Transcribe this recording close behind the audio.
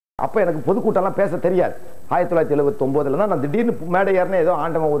அப்போ எனக்கு பொதுக்கூட்டம்லாம் பேச தெரியாது. 1979 தான் நான் திடீர்னு மேடை ஏறினேன். ஏதோ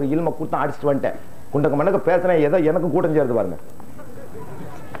ஆண்டவன் ஒரு இல்மை கூட்டம் அடிச்சுட்டு வந்துட்டேன். குண்டக்க மண்ணக்க பேசுறேன். ஏதோ எனக்கு கூட்டம் சேருது பாருங்க.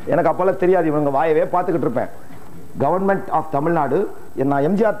 எனக்கு அப்போல்லாம் தெரியாது. இவங்க வாயவே பார்த்துக்கிட்டு இருப்பேன். கவர்மெண்ட் ஆஃப் தமிழ்நாடு நான்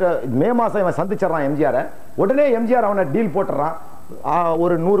எம்ஜிஆர் மே மாதம் இவன் சந்திச்சிடறான் எம்ஜிஆரை. உடனே எம்ஜிஆர் அவனை டீல் போட்டுறான்.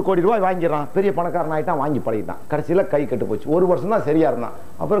 ஒரு 100 கோடி ரூபாய் வாங்கிடுறான். பெரிய பணக்காரன் ஆகிட்டான். வாங்கி பழகிட்டான். கடைசியில் கை கட்டு போச்சு. ஒரு வருஷம் தான் சரியா இருந்தான்.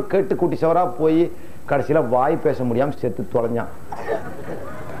 அப்புறம் கெட்டு குட்டி சவரா போய் கடைசியில் வாய் பேச முடியாமல் செத்து தொலைஞ்சான்.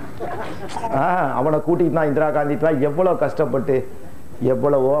 அவனை கூட்டிட்டு தான் இந்திரா காந்தி எவ்வளோ கஷ்டப்பட்டு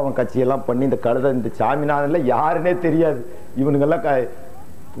எவ்வளவோ அவன் கட்சியெல்லாம் பண்ணி இந்த கழுதை இந்த சாமிநாதன்ல யாருன்னே தெரியாது. இவனுங்கெல்லாம்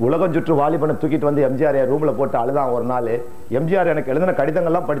உலகம் சுற்று வாலிபனை தூக்கிட்டு வந்து எம்ஜிஆர் ரூம்ல போட்டு அழுதான் ஒரு நாள். எம்ஜிஆர் எனக்கு எழுதின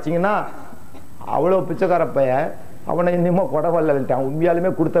கடிதங்கள்லாம் படிச்சீங்கன்னா அவ்வளோ பிச்சைக்கார பையன். அவனை இன்னுமோ கொடவல்லிட்டான். உண்மையாலுமே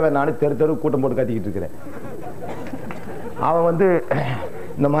கொடுத்தவன் நானு தெரு தெரு கூட்டம் போட்டு கத்திக்கிட்டு இருக்கிறேன். அவன் வந்து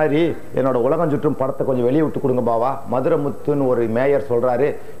இந்த மாதிரி என்னோட உலகம் சுற்றும் படத்தை கொஞ்சம் வெளியே விட்டு கொடுங்க பாவா. மதுரை முத்துன்னு ஒரு மேயர் சொல்றாரு,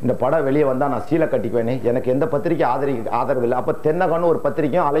 இந்த படம் வெளியே வந்தா நான் சீலை கட்டிக்குவேனே. எனக்கு எந்த பத்திரிக்கை ஆதரவு இல்லை. அப்ப தென்னகன்னு ஒரு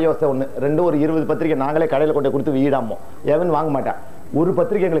பத்திரிக்கையும் அலையோசை ஒன்று ரெண்டு ஒரு 20 பத்திரிக்கை நாங்களே கடையில் கொண்டு கொடுத்து வீடாமோ எவன் வாங்க மாட்டேன். ஒரு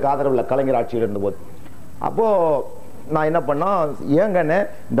பத்திரிகை எங்களுக்கு ஆதரவு இல்லை கலைஞர் ஆட்சியில் இருந்தபோது. அப்போ நான் என்ன பண்ணா, ஏங்கன்னு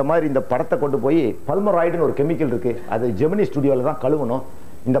இந்த மாதிரி இந்த படத்தை கொண்டு போய் பல்மராய்டுன்னு ஒரு கெமிக்கல் இருக்கு, அது ஜெமினி ஸ்டுடியோவில் தான் கழுவணும்.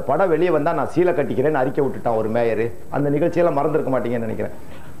 இந்த படம் வெளியே வந்தால் நான் சீலை கட்டிக்கிறேன்னு அறிக்கை விட்டுட்டான் ஒரு மேயர். அந்த நிகழ்ச்சியெல்லாம் மறந்துருக்க மாட்டீங்கன்னு நினைக்கிறேன்.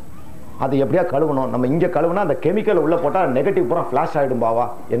 அது எப்படியா கழுவணும். நம்ம இங்கே கழுவுனா அந்த கெமிக்கல் உள்ள போட்டால் நெகட்டிவ் பூரா ஃப்ளாஷ் ஆகிடும் பாவா.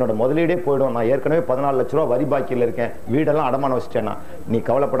 என்னோட முதலீடே போயிடும். நான் ஏற்கனவே 14 லட்ச ரூபா வரி பாக்கியில் இருக்கேன். வீடெல்லாம் அடமான வச்சுட்டேன்னா நீ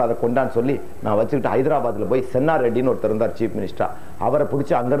கவலைப்படாத கொண்டான்னு சொல்லி நான் வச்சுக்கிட்டு ஹைதராபாத்தில் போய் சென்னார் ரெட்டின்னு ஒருத்தர் இருந்தார் சீஃப் மினிஸ்டரா. அவரை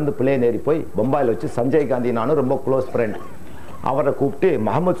பிடிச்சி அங்கேருந்து பிளேன் ஏறி போய் பம்பாயில் வச்சு சஞ்சய் காந்தி நானும் ரொம்ப க்ளோஸ் ஃப்ரெண்ட். அவரை கூப்பிட்டு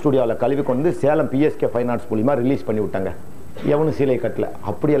மஹமத் ஸ்டுடியோவில் கழுவி கொண்டு வந்து சேலம் பிஎஸ்கே ஃபைனான்ஸ் மூலியமாக ரிலீஸ் பண்ணி விட்டாங்க. எவனும் சீலை கட்டல.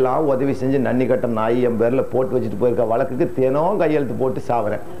 அப்படியெல்லாம் உதவி செஞ்சு நன்னி கட்டம் நாய் என் பேரில் போட்டு வச்சுட்டு போயிருக்க வழக்குக்கு தேனோ கையெழுத்து போட்டு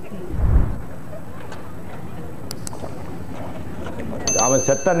சாவறேன். அவன்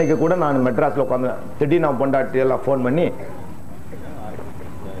செத்த அன்னைக்கு கூட நான் மெட்ராஸில் உட்காந்து திடீர்னு நான் பொண்டாட்டி எல்லாம் ஃபோன் பண்ணி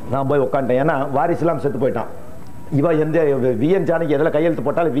நான் போய் உட்காந்துட்டேன். ஏன்னா வாரிசுலாம் செத்து போயிட்டான். இவன் எந்த விஎன் ஜானகி எதில் கையெழுத்து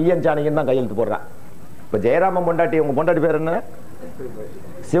போட்டாலும் விஎன் ஜானகின்னு தான் கையெழுத்து போடுறான். இப்போ ஜெயராமன் பொண்டாட்டி, உங்கள் பொண்டாட்டி பேர் என்ன?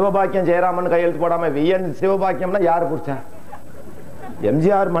 சிவபாக்கியம் ஜெயராமன் கையெழுத்து போடாமல் விஎன் சிவபாக்கியம்னா யார் பிடிச்சேன்?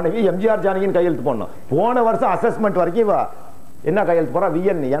 எம்ஜிஆர் மனைவி எம்ஜிஆர் ஜானகின்னு கையெழுத்து போடணும். போன வருஷம் அசஸ்மெண்ட் வரைக்கும் இவ என்ன கையெழுத்து போறா?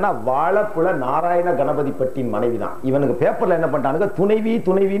 விஎன். ஏன்னா வாழப்புல நாராயண கணபதிப்பட்டின் மனைவி தான். இவனுக்கு பேப்பர்ல என்ன பண்ணிட்டானுங்க,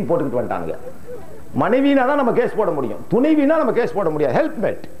 துணைவின்னு போட்டுக்கிட்டு வந்துட்டானுங்க. மனைவினா தான் நம்ம கேஸ் போட முடியும், துணைவினா நம்ம கேஸ் போட முடியாது.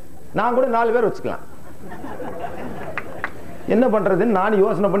 ஹெல்ப்மேட் நான் கூட 4 பேர் வச்சுக்கலாம். என்ன பண்றதுன்னு நான்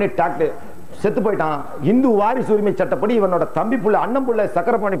யோசனை பண்ணி டாக்டர் செத்து போயிட்டான். இந்து வாரிசு உரிமை சட்டப்படி இவனோட தம்பி புள்ள அண்ணன் புள்ள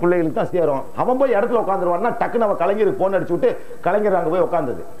சக்கரபாணி பிள்ளைகளுக்கு தான் சேரும். அவன் போய் இடத்துல உட்காந்துருவான்னா டக்குன்னு அவன் கலைஞருக்கு போன் அடிச்சு விட்டு கலைஞர் அங்க போய்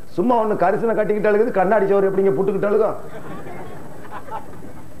உட்காந்தது. சும்மா ஒண்ணு கரிசனை கட்டிக்கிட்டு அழுகுது, கண்ணாடி சோறு எப்படிங்க புட்டுக்கிட்டு அழுகும்.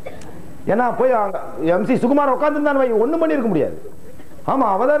 ஏன்னா போய் எம்சி சுகுமார் உட்காந்துருந்தான் ஒண்ணும் பண்ணி இருக்க முடியாது. ஆமா,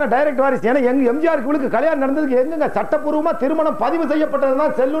 அவதான டைரக்ட் வாரிசு. ஏன்னா எம்ஜிஆர் இவளுக்கு கல்யாணம் நடந்ததுக்கு எங்க சட்டப்பூர்வமா திருமணம் பதிவு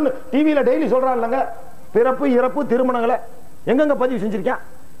செய்யப்பட்டதுதான் செல்லுன்னு டிவியில டெய்லி சொல்றான் இல்லங்க. பிறப்பு இறப்பு திருமணங்களை எங்கெங்க பதிவு செஞ்சிருக்கேன்.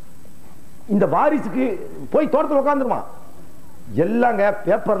 இந்த வாரிசுக்கு போய் தோட்டத்தில் உட்காந்துருமா. எல்லாங்க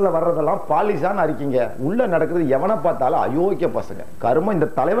பேப்பர்ல வர்றதெல்லாம் பாலிசான்னு அறிக்கைங்க. உள்ள நடக்கிறது எவனை பார்த்தாலும் அயோக்கிய பசங்க கரும. இந்த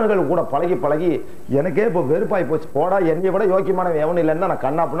தலைவர்கள் கூட பழகி பழகி எனக்கே இப்போ வெறுப்பாய் போச்சு. போடா, என்னை விட யோக்கியமான எவனும் இல்லைன்னா நான்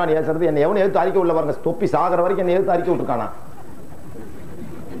கண்ணா புண்ணா ஏசுறது. என்னை எவனை எழுத்து அறிக்கை உள்ள பாருங்க. தொப்பி சாகிற வரைக்கும் என்னை எழுத்து அறிக்கை விட்டுருக்கானா.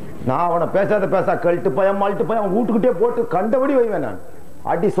 நான் அவனை பேச கழட்டு பயம் மால்ட்டு போய் அவன் வீட்டுக்கிட்டே போட்டு கண்டபடி வைவேன். நான்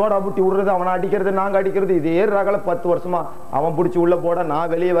அடி சோடா புட்டி விடுறது, அவனை அடிக்கிறது, நாங்க அடிக்கிறது, இது ஏறாகல 10 வருஷமா. அவன் பிடிச்சி உள்ள போட,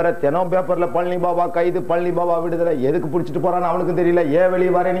 நான் வெளியே வர. தினம் பேப்பர்ல பழனி பாபா கைது, பழனி பாபா விடுதலை. எதுக்கு பிடிச்சிட்டு போறான்னு அவனுக்கும் தெரியல, ஏன்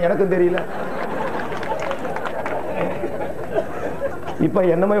வெளியே வரேன்னு எனக்கும் தெரியல. இப்ப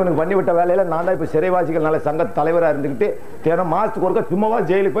என்னமோ இவனுக்கு பண்ணி விட்ட வேலையில நான் தான் இப்ப சிறைவாசிகள் நல்ல சங்க தலைவராக இருந்துகிட்டு தினம் மாசத்துக்கு ஒருக்க சும்மாவா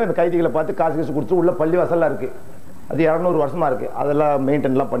ஜெயிலுக்கு போய் அந்த கைதிகளை பார்த்து காசு கொடுத்து உள்ள பள்ளி வாசல்லாம் இருக்கு. அது 200 வருஷமா இருக்கு. அதெல்லாம்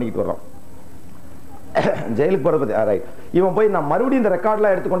மெயின்டைன்லாம் பண்ணிக்கிட்டு வர்றோம். ஜெயிலுக்கு போறது. இவன் போய் நான் மறுபடியும் இந்த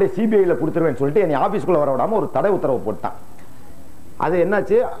ரெக்கார்ட்லாம் எடுத்துக்கொண்டே சிபிஐல கொடுத்துருவேன்னு சொல்லிட்டு என்னை ஆபீஸ்க்குள்ள வர விடாம ஒரு தடை உத்தரவு போட்டான். அது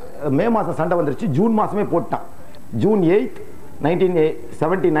என்னாச்சு, மே மாசம் சண்டை வந்துருச்சு, ஜூன் மாசமே போட்டான். June 8,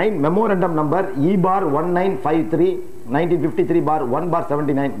 1979 memorandum number E/1953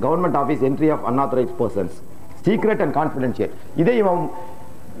 1953/1/79 government office entry of unauthorised persons secret and confidential. இதே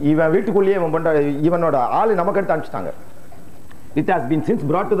இவன் வீட்டுக்குள்ளேயே இவனோட ஆளு நமக்கு எடுத்து அனுப்பிச்சிட்டாங்க. It has been since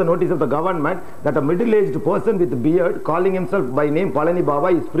brought to the notice of the government that a middle-aged person with a beard calling himself by name Palani Baba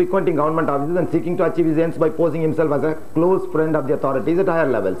is frequenting government offices and seeking to achieve his ends by posing himself as a close friend of the authorities at higher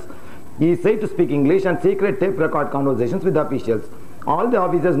levels. He is said to speak English and secret tape record conversations with the officials. All the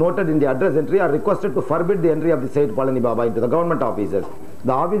officers noted in the address entry are requested to forbid the entry of the said Palani Baba into the government offices.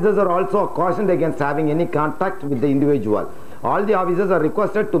 The officers are also cautioned against having any contact with the individual. All the officers are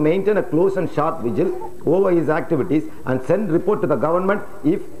requested to maintain a close and sharp vigil over his activities and send report to the government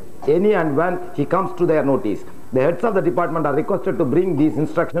if any and when he comes to their notice. The heads of the department are requested to bring these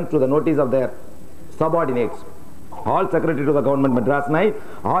instructions to the notice of their subordinates. All secretary to the government Madras 9,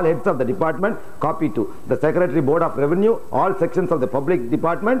 all heads of the department, copy to the secretary board of revenue, all sections of the public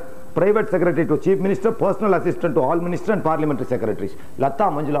department, private secretary to chief minister, personal assistant to all minister and parliamentary secretaries. Latha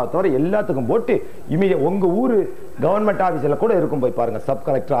Manjula தவிர எல்லாத்துக்கும் போட்டு immediate உங்க ஊரு government ஆபீஸ்ல கூட இருக்கும் போய் பாருங்க, சப்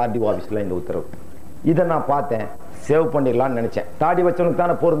கலெக்டர் ஆர்டிஓ ஆபீஸ்ல இந்த உத்தரவு. இதை நான் பார்த்தேன், சேவ் பண்ணிடலாம்னு நினைச்சேன். தாடி வச்சவனுக்கு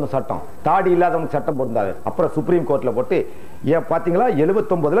தானே பொருந்தும் சட்டம், தாடி இல்லாதவனுக்கு சட்டம் பொருந்தாது. அப்புறம் சுப்ரீம் கோர்ட்ல போட்டு ஏன் பாத்தீங்களா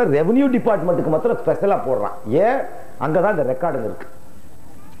 79ல ரெவன்யூ டிபார்ட்மெண்ட்டுக்கு மாத்திரம் ஸ்பெஷலா போடுறான். ஏன் அங்கதான் இந்த ரெக்கார்டுங்க இருக்கு.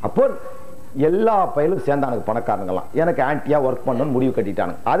 அப்போ எல்லா பயிலும் சேர்ந்தானுக்கு பணக்காரங்களாம். எனக்கு ஆன்டியா ஒர்க் பண்ணணும்னு முடிவு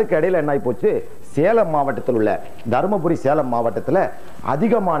கட்டிட்டானுங்க. அதுக்கு இடையில என்ன ஆகி போச்சு, சேலம் மாவட்டத்தில் உள்ள தருமபுரி சேலம் மாவட்டத்தில்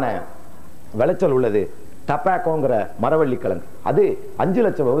அதிகமான விளைச்சல் உள்ளது டபாக்கோங்கிற மரவள்ளி கிழங்கு. அது 5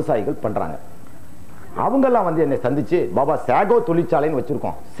 லட்சம் விவசாயிகள் பண்றாங்க. அவங்கெல்லாம் வந்து என்னை சந்திச்சு, பாபா சேகோ தொழிற்சாலைன்னு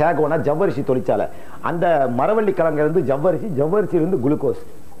வச்சிருக்கோம். சேகோனா ஜவ்வரிசி தொழிற்சாலை. அந்த மரவள்ளி கிழங்குல இருந்து ஜவ்வரிசி, ஜவ்வரிசியில இருந்து குளுக்கோஸ்.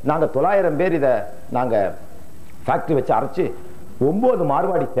 நாங்க 900 பேர் இதை நாங்க ஃபேக்டரி வச்சு அரைச்சு 9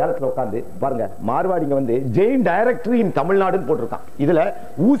 மார்வாடி சேலத்தில் உட்காந்து பாருங்க. மார்வாடிங்க வந்து ஜெயின் டைரக்டரி இன் தமிழ்நாடுன்னு போட்டிருக்கான். இதுல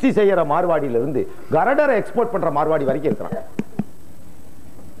ஊசி செய்யற மார்வாடியில இருந்து கரடரை எக்ஸ்போர்ட் பண்ற மார்வாடி வரைக்கும் இருக்கிறாங்க.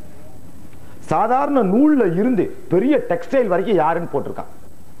 சாதாரண நூல்ல இருந்து பெரிய டெக்ஸ்டைல் வரைக்கும் யாருன்னு போட்டிருக்கான்.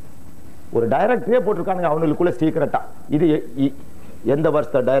 ஒரு டைரக்டரே போட்டிருக்காங்க அவங்களுக்குள்ள சீக்கிரட்டா. இது எந்த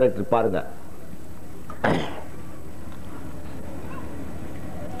வருஷ டைரக்டர் பாருங்க,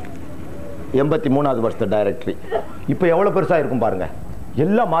 83வது வருஷ டைரக்டரி. இப்ப எவ்வளவு பெருசா இருக்கும் பாருங்க.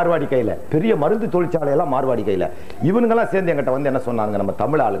 எல்லாம் மார்வாடி கையில, பெரிய மருந்து தொழிற்சாலை எல்லாம் மார்வாடி கையில. இவனுங்கெல்லாம் சேர்ந்து என்கிட்ட வந்து என்ன சொன்னாங்க, நம்ம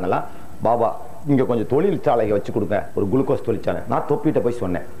தமிழ் ஆளுங்கெல்லாம், பாபா இங்க கொஞ்சம் தொழிற்சாலையை வச்சு கொடுங்க, ஒரு குளுக்கோஸ் தொழிற்சாலை. நான் தொப்பிட்ட போய்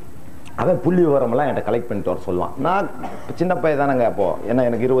சொன்னேன். அவன் புள்ளி விவரமெல்லாம் என்கிட்ட கலெக்ட் பண்ணிட்டு வர சொல்லுவான். நான் சின்ன பையன் தானேங்க அப்போ, ஏன்னா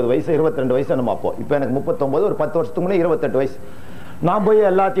எனக்கு 20 வயசு 22 வயசு நம்ம அப்போ. இப்போ எனக்கு 39, ஒரு 10 வருஷத்துக்கு முன்னே 28 வயசு. நான் போய்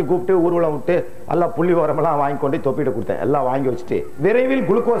எல்லாத்தையும் கூப்பிட்டு ஊர்வலம் விட்டு எல்லாம் புள்ளி விவரமெல்லாம் வாங்கி கொண்டு தொப்பிட்டு கொடுத்தேன். எல்லாம் வாங்கி வச்சுட்டு விரைவில்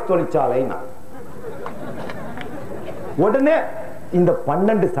குளுக்கோஸ் தொழிற்சாலை. உடனே இந்த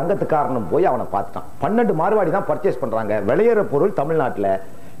 12 சங்கத்துக்காரனும் போய் அவனை பார்த்துட்டான். 12 மார்வாடி தான் பர்ச்சேஸ் பண்றாங்க விளையிற பொருள் தமிழ்நாட்டில்.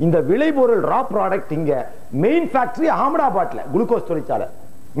 இந்த விளைபொருள் ரா ப்ராடக்ட் இங்க மெயின் ஃபேக்டரி அகமதாபாத்ல குளுக்கோஸ் தொழிற்சாலை.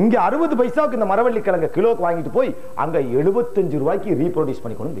 இங்க 60 பைசாவுக்கு இந்த மரவள்ளி கிழங்கு கிலோக்கு வாங்கிட்டு போய் அங்க 75 ரூபாய்க்கு ரீப்ரொடியூஸ்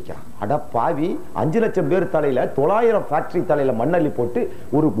பண்ணி கொண்டு விற்கிறான். அட பாவி, 5 லட்சம் பேர் தலையில 900 ஃபேக்டரி தலையில மண்ணள்ளி போட்டு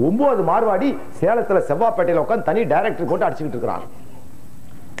ஒரு 9 மார்வாடி சேலத்துல செவ்வாப்பேட்டையில உட்காந்து தனி டைரக்டர் போட்டு அடிச்சுக்கிட்டு இருக்கிறான்.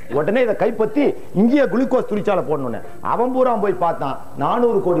 உடனே இதை கைப்பற்றி இங்கேயே குளுக்கோஸ் தொழிற்சாலை போடணும்னு அவன் பூரா போய் பார்த்தான்.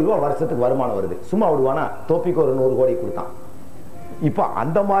 400 கோடி ரூபாய் வருஷத்துக்கு வருமானம் வருது. சும்மா விடுவானா, தொப்பிக்கு ஒரு 100 கோடி கொடுத்தான். இப்ப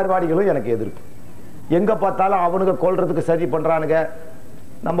அந்த மார்வாடிகளும் எனக்கு எதிர்ப்பு. எங்க பார்த்தாலும் அவனுக்கு கொல்றதுக்கு சரி பண்றானுங்க.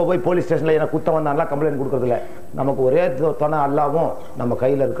 நம்ம போய் போலீஸ் ஸ்டேஷன்ல என்ன குத்தம் வந்தான்லாம் கம்ப்ளைண்ட் கொடுக்கறது இல்லை. நமக்கு ஒரே துணை அல்லாவும் நம்ம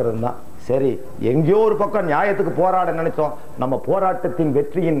கையில் இருக்கிறது தான். சரி, எங்கேயோ ஒரு பக்கம் நியாயத்துக்கு போராட நினைச்சோம். நம்ம போராட்டத்தின்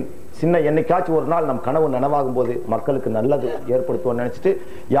வெற்றியின் சின்ன என்னைக்காச்சும் ஒரு நாள் நம் கனவு நனவாகும் போது மக்களுக்கு நல்லது ஏற்படுத்துவோம்னு நினைச்சிட்டு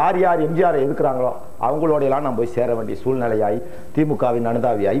யார் யார் எம்ஜிஆர் எதுக்குறாங்களோ அவங்களோட எல்லாம் நான் போய் சேர வேண்டிய சூழ்நிலையாய் திமுகவின்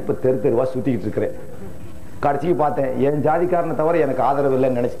அனுதாவியாய் இப்ப தெரு தெருவா சுத்திக்கிட்டு இருக்கிறேன். கடைசிக்கு பார்த்தேன், என் ஜாதிக்காரனை தவிர எனக்கு ஆதரவு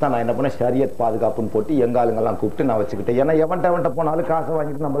இல்லைன்னு நினைச்சுதான் நான் என்ன பண்ணேன், ஷரியத் பாதுகாப்புன்னு போட்டு எங்காளுங்கெல்லாம் கூப்பிட்டு நான் வச்சுக்கிட்டேன். ஏன்னா எவன்ட்ட போனாலும் காசை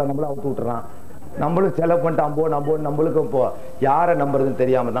வாங்கிட்டு நம்மள அவுத்து விட்டுறான். நம்மளும் செலவு பண்ணிட்டு நம்மளுக்கும் இப்போ யாரை நம்புறதுன்னு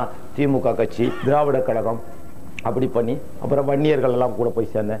தெரியாம தான் திமுக கட்சி, திராவிட கழகம் அப்படி பண்ணி அப்புறம் வன்னியர்கள் எல்லாம் கூட போய்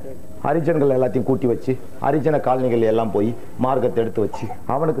சேர்ந்தேன். ஹரிஜன்கள் எல்லாத்தையும் கூட்டி வச்சு ஹரிஜன காலனிகள் எல்லாம் போய் மார்க்கத்தை எடுத்து வச்சு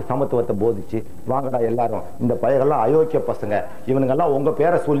அவனுக்கு சமத்துவத்தை போதிச்சு, வாங்கடா எல்லாரும் இந்த பையங்கள்லாம் அயோக்கிய பசங்க, இவனுங்கெல்லாம் உங்க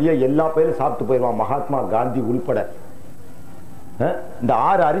பேரை சொல்லியே எல்லா பேரும் சாப்பிட்டு போயிடுவான், மகாத்மா காந்தி உள்பட. இந்த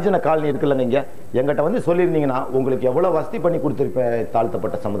 6 ஹரிஜன காலனி இருக்குல்ல, நீங்க எங்கிட்ட வந்து சொல்லியிருந்தீங்கன்னா உங்களுக்கு எவ்வளவு வசதி பண்ணி கொடுத்துருப்பேன்.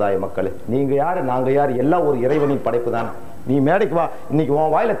 தாழ்த்தப்பட்ட சமுதாய மக்கள், நீங்க யாரு நாங்க யாரு, எல்லாம் ஒரு இறைவனின் படைப்பு தான். நீ மேடைக்கு வா, இன்னைக்கு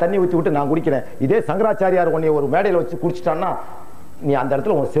உன் வாயில தண்ணி ஊற்றி விட்டு நான் குடிக்கிறேன். இதே சங்கராச்சாரியார் உன்னை ஒரு மேடையில் வச்சு குடிச்சிட்டான்னா நீ அந்த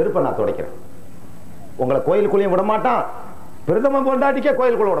இடத்துல உன் செருப்பை நான் துடைக்கிறேன். உங்களை கோயிலுக்குள்ளேயும் விட மாட்டான், பிரதம பொண்டாட்டிக்கே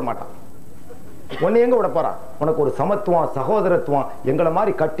கோயிலுக்குள்ள விட மாட்டான். உன்னை எங்க விட போறான்? உனக்கு ஒரு சமத்துவம் சகோதரத்துவம் எங்களை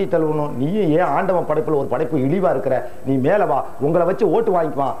மாதிரி கட்டி தழுவணும். நீயும் ஏன் ஆண்டவன் படைப்புல ஒரு படைப்பு இழிவா இருக்கிற, நீ மேல வா, உங்களை வச்சு ஓட்டு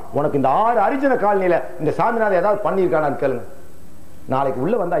வாங்கிக்குவான். உனக்கு இந்த 6 ஹரிஜன காலனியில இந்த சாமிநாதன் ஏதாவது பண்ணியிருக்கானான்னு கேளுங்க. நாளைக்கு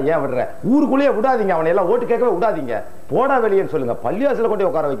உள்ள வந்தா ஏன் விடுற, ஊருக்குள்ளேயே விடாதீங்க, அவனை எல்லாம் ஓட்டு கேட்கவே விடாதீங்க, போடா வெளியேன்னு சொல்லுங்க. பள்ளியாசுல கொண்டே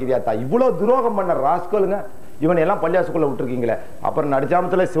உட்கார வைக்கிறியாத்தா, இவ்வளவு துரோகம் பண்ண ராஸ்கோலுங்க. இவனை எல்லாம் பள்ளியாசுக்குள்ள விட்டுருக்கீங்களே. அப்புறம்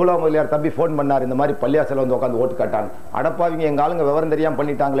நடுஜாமத்துல சிவலா முதலியார் தம்பி போன் பண்ணார், இந்த மாதிரி பள்ளியாசுல வந்து உட்காந்து ஓட்டு காட்டான். அடப்பாவிங்க, எங்க ஆளுங்க விவரம் தெரியாம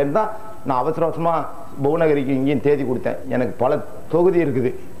பண்ணிட்டாங்களேன்னு தான் நான் அவசர அவசரமா புவனகிரிக்கு இங்கேயும் தேதி கொடுத்தேன். எனக்கு பல தொகுதி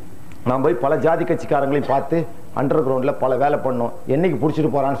இருக்குது. நான் போய் பல ஜாதி கட்சிக்காரங்களையும் பார்த்து அண்டர் கிரவுண்ட்ல பல வேலை பண்ணும். என்னைக்கு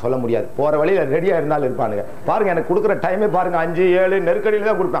பிடிச்சிட்டு போறான்னு சொல்ல முடியாது. போற வழியில ரெடியா இருந்தாலும் இருப்பானுங்க. பாருங்க, எனக்கு கொடுக்குற டைமே பாருங்க, 5, 7 நெருக்கடியில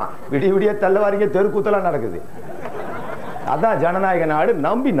தான் கொடுப்பான். விடிய விடிய தள்ளவாரிங்க, தெருக்கூத்தெல்லாம் நடக்குது. அதான் ஜனநாயக நாடு.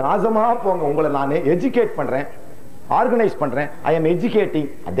 நம்பி நாசமா போங்க. உங்களை நான் எஜுகேட் பண்றேன். ஆர்கனைஸ் பண்றேன், I am educating,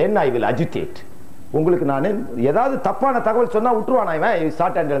 then I will agitate. உங்களுக்கு நான் ஏதாவது தப்பான தகவல் சொன்னா விட்டுருவானா இவன்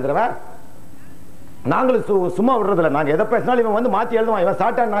ஷார்ட் ஹேண்ட் எழுதுறவன்? நாங்களும் சும்மா விடுறதில்ல. நாங்க எதை பேசினாலும் இவன் வந்து மாத்தி எழுதுவான். இவன்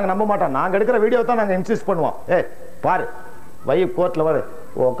ஷார்ட் ஹேண்ட் நாங்க நம்ப மாட்டோம். நாங்க எடுக்கிற வீடியோ தான் நாங்க இன்சிஸ்ட் பண்ணுவோம். பாரு வை கோர்ட்ல வர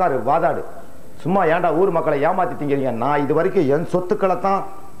உட்காரு வாதாடு. சும்மா ஏன்டா ஊர் மக்களை ஏமாத்தி திங்கிறீங்க? நான் இது வரைக்கும் என் சொத்துக்களை தான்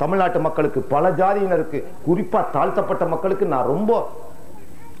தமிழ்நாட்டு மக்களுக்கு, பல ஜாதியினருக்கு, குறிப்பா தாழ்த்தப்பட்ட மக்களுக்கு நான் ரொம்ப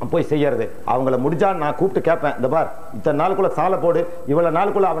போய் செய்யறது. அவங்கள முடிஞ்சா நான் கூப்பிட்டு கேட்பேன், இந்த பார் இத்தனை நாளுக்குள்ள சாலை போடு, இவ்வளவு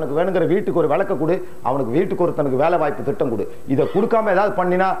நாளுக்குள்ள அவனுக்கு வேணுங்கிற வீட்டுக்கு ஒரு விளக்க கொடு, அவனுக்கு வீட்டுக்கு ஒருத்தனுக்கு வேலை வாய்ப்பு திட்டம் கொடு. இதை கொடுக்காம ஏதாவது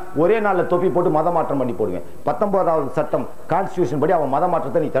பண்ணினா ஒரே நாள்ல தொப்பி போட்டு மத மாற்றம் பண்ணி போடுவேன். 19வது சட்டம் கான்ஸ்டிடியூஷன் படி அவன் மத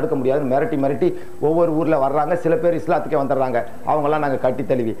மாற்றத்தை நீ தடுக்க முடியாது. மிரட்டி மிரட்டி ஒவ்வொரு ஊர்ல வர்றாங்க. சில பேர் இஸ்லாத்துக்கே வந்துடுறாங்க. அவங்கெல்லாம் நாங்க கட்டி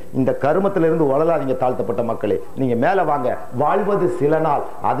தழுவி. இந்த கருமத்திலிருந்து வளராதீங்க தாழ்த்தப்பட்ட மக்களே. நீங்க மேல வாங்க. வாழ்வது சில நாள்,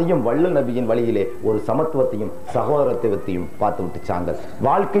 அதையும் வள்ளல் நபியின் வழியிலே ஒரு சமத்துவத்தையும் சகோதரத்துவத்தையும் பார்த்து விட்டு சாங்க.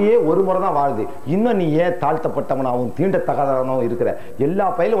 வாழ்க்கையே ஒரு முறை தான் வாழுது. இன்னும் நீ ஏன் தாழ்த்தப்பட்டவனாகவும் தீண்டத்தகாதவனாகவும் இருக்கிற? எல்லா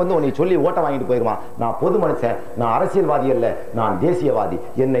பயிலும் வந்து உன்னை சொல்லி ஓட்ட வாங்கிட்டு போயிருவான். நான் பொது மனுஷன், நான் அரசியல்வாதி அல்ல, நான் தேசியவாதி.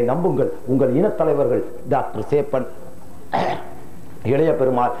 என்னை நம்புங்கள். உங்கள் இனத்தலைவர்கள் டாக்டர் சேப்பன், இளைய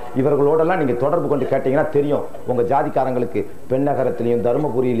பெருமாள் இவர்களோடெல்லாம் நீங்க தொடர்பு கொண்டு கேட்டீங்கன்னா தெரியும். உங்க ஜாதிக்காரங்களுக்கு பெண்ணகரத்திலையும்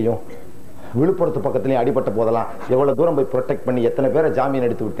தருமபுரியிலையும் விழுப்புரத்து பக்கத்துலையும் அடிபட்ட போதெல்லாம் எவ்வளவு தூரம் போய் ப்ரொடெக்ட் பண்ணி எத்தனை பேரை ஜாமீன்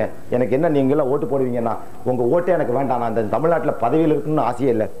எடுத்து விட்டேன். எனக்கு என்ன நீங்க எல்லாம் ஓட்டு போடுவீங்கன்னா உங்க ஓட்டே எனக்கு வேண்டாம். நான் அந்த தமிழ்நாட்டில் பதவியில் இருக்குன்னு ஆசையே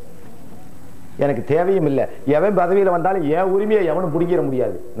இல்லை, எனக்கு தேவையும் இல்லை. எவன் பதவியில் வந்தாலும் என் உரிமையை எவனும் பிடிக்கிற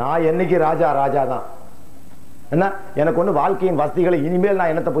முடியாது. நான் என்னைக்கு ராஜா ராஜா தான். என்ன எனக்கு ஒண்ணு வாழ்க்கையின் வசதிகளை இனிமேல்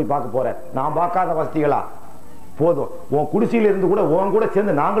நான் என்னத்தை போய் பார்க்க போறேன்? நான் பார்க்காத வசதிகளா? போதும். உன் குடிசையில் இருந்து கூட உன் கூட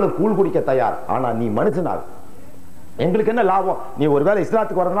சேர்ந்து நாங்களும் கூழ் குடிக்க தயார். ஆனா நீ மனுஷனாக எங்களுக்கு என்ன லாபம்? நீ ஒருவேளை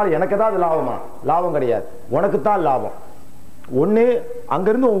இஸ்லாத்துக்கு வரதுனால எனக்கு ஏதாவது லாபமா? லாபம் கிடையாது. உனக்கு தான் லாபம். ஒண்ணு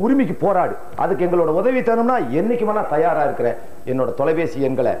அங்கிருந்து உன் உரிமைக்கு போராடு. அதுக்கு எங்களோட உதவி தரணும்னா என்னைக்கு வேணா தயாரா இருக்கிறேன். என்னோட தொலைபேசி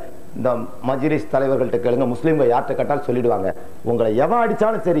எண்களை இந்த மஜ்லிஸ் தலைவர்கள்ட்ட கேளுங்க. முஸ்லீம்கள் யார்கிட்ட கேட்டாலும் சொல்லிடுவாங்க. உங்களை எவன்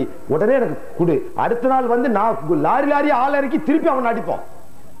அடிச்சாலும் சரி உடனே எனக்கு கொடு. அடுத்த நாள் வந்து நான் லாரி லாரி ஆள் இறக்கி திருப்பி அவனை அடிப்போம்.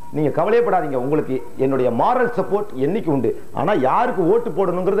 நீங்க கவலையப்படாதீங்க. உங்களுக்கு என்னுடைய மாரல் சப்போர்ட் என்னைக்கு உண்டு. ஆனா யாருக்கு ஓட்டு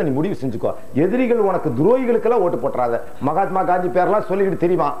போடணுங்கிறத நீ முடிவு செஞ்சுக்கோ. எதிரிகள் உனக்கு துரோகிகளுக்கெல்லாம் ஓட்டு போட்டுறாத. மகாத்மா காந்தி பேரெல்லாம் சொல்லிக்கிட்டு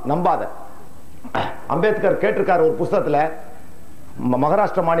தெரியுமா? நம்பாத. அம்பேத்கர் கேட்டிருக்காரு ஒரு புஸ்தகத்துல,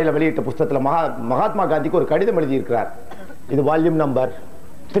 மகாராஷ்டிரா மாநில வெளியிட்ட புஸ்தகத்துல மகாத்மா காந்திக்கு ஒரு கடிதம் எழுதி இருக்கிறார். இது volume number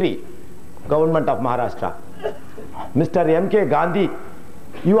 3, government of Maharashtra. Mister MK. Gandhi,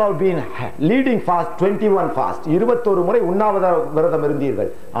 you have been leading fast 21 fast. 21 முறை உண்ணாவிரத விரதம் இருந்தீர்கள்.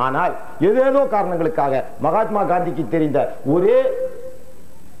 ஆனால் ஏதேதோ காரணங்களுக்காக மகாத்மா காந்திக்கு தெரிந்த ஒரே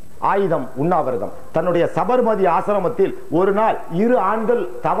ஆயுதம் உண்ணாவிரதம். தன்னுடைய சபர்மதி ஆசிரமத்தில் ஒரு நாள் 2 ஆண்கள்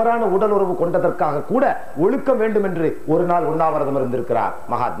தவறான உடல் உறவு கொண்டதற்காக கூட ஒழுக்கம் வேண்டும் என்று ஒரு நாள் உண்ணாவிரதம் இருந்திருக்கிறார்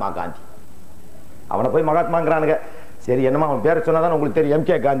மகாத்மா காந்தி. அவனை போய் மகாத்மாங்கிறானுங்க. சரி, என்னமா அவன் பேரை சொன்னாதான் உங்களுக்கு தெரியும்.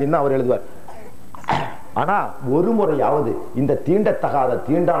 எம்.கே. காந்தின்னு அவர் எழுதுவார். ஆனா ஒரு முறையாவது இந்த தீண்டத்தகாத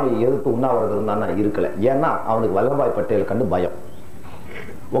தீண்டாமையை எதிர்த்து உண்ணாவிரதம் தான் இருக்கல. ஏன்னா அவனுக்கு வல்லபாய் பட்டேல் கண்டு பயம்.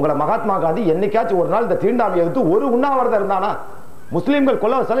 உங்களை மகாத்மா காந்தி என்னைக்காச்சும் ஒரு நாள் இந்த தீண்டாமையை எதிர்த்து ஒரு உண்ணாவிரதம் இருந்தானா? முஸ்லிம்கள்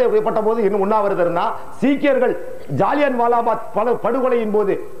கொலை செய்யப்பட்ட போது இன்னும் உண்ணாவிரதம் இருந்தா, சீக்கியர்கள் ஜாலியன் வாலாபாத் படுகொலையின்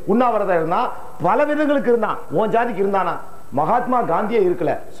போது உண்ணாவிரதம் இருந்தா, பல விதங்களுக்கு இருந்தான். உன் ஜாதிக்கு இருந்தானா? மகாத்மா காந்தியே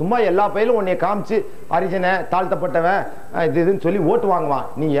இருக்கல. சும்மா எல்லா பயிலும் உன்னை காமிச்சு அரிஜன தாழ்த்தப்பட்டவன் இதுன்னு சொல்லி ஓட்டு வாங்குவான்.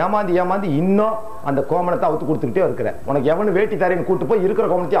 நீ ஏமாந்து ஏமாந்து இன்னும் அந்த கோமணத்தை அவுத்து கொடுத்துக்கிட்டே இருக்கிற. உனக்கு எவனு வேட்டி தரேன்னு கூட்டு போய் இருக்கிற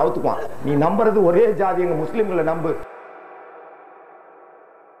கோமணத்தையும் அவுத்துக்குவான். நீ நம்புறது ஒரே ஜாதி, எங்க முஸ்லிம்களை நம்பு.